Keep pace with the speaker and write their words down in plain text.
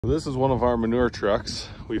This is one of our manure trucks.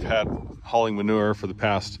 We've had hauling manure for the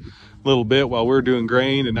past little bit while we're doing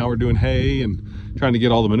grain, and now we're doing hay and trying to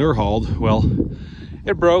get all the manure hauled. Well,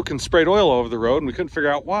 it broke and sprayed oil over the road and we couldn't figure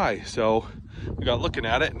out why. So we got looking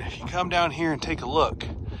at it, and if you come down here and take a look,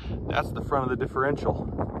 that's the front of the differential.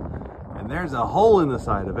 And there's a hole in the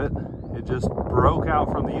side of it. It just broke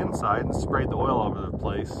out from the inside and sprayed the oil over the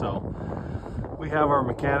place. So we have our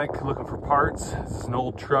mechanic looking for parts. This is an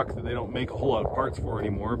old truck that they don't make a whole lot of parts for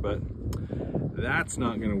anymore, but that's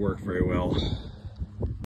not going to work very well.